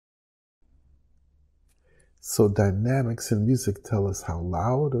So dynamics in music tell us how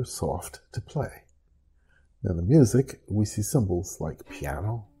loud or soft to play. In the music, we see symbols like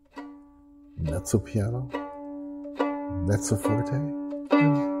piano, mezzo piano, mezzo forte,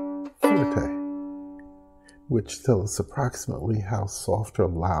 and forte, which tell us approximately how soft or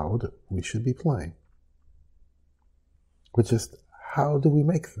loud we should be playing. But just how do we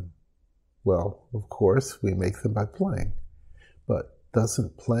make them? Well, of course, we make them by playing. But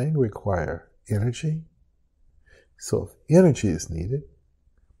doesn't playing require energy? So if energy is needed,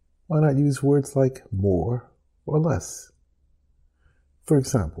 why not use words like more or less? For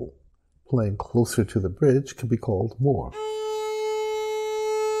example, playing closer to the bridge could be called more.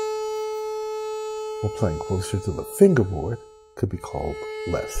 Or playing closer to the fingerboard could be called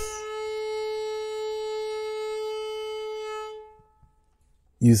less.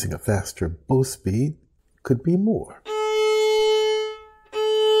 Using a faster bow speed could be more.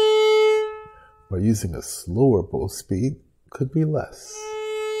 Or using a slower bow speed could be less.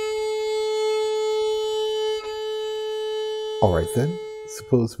 All right then,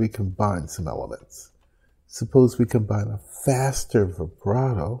 suppose we combine some elements. Suppose we combine a faster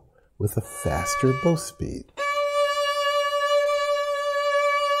vibrato with a faster bow speed.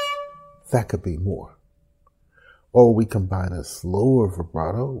 That could be more. Or we combine a slower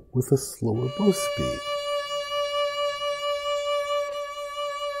vibrato with a slower bow speed.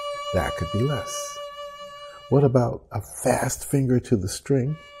 That could be less. What about a fast finger to the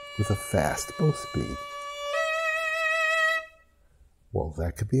string with a fast bow speed? Well,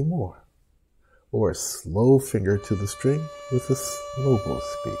 that could be more. Or a slow finger to the string with a slow bow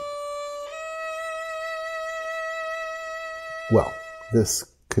speed. Well, this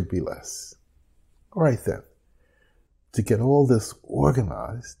could be less. All right then. To get all this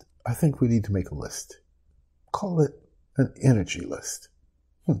organized, I think we need to make a list. Call it an energy list.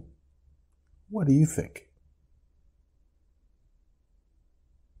 What do you think?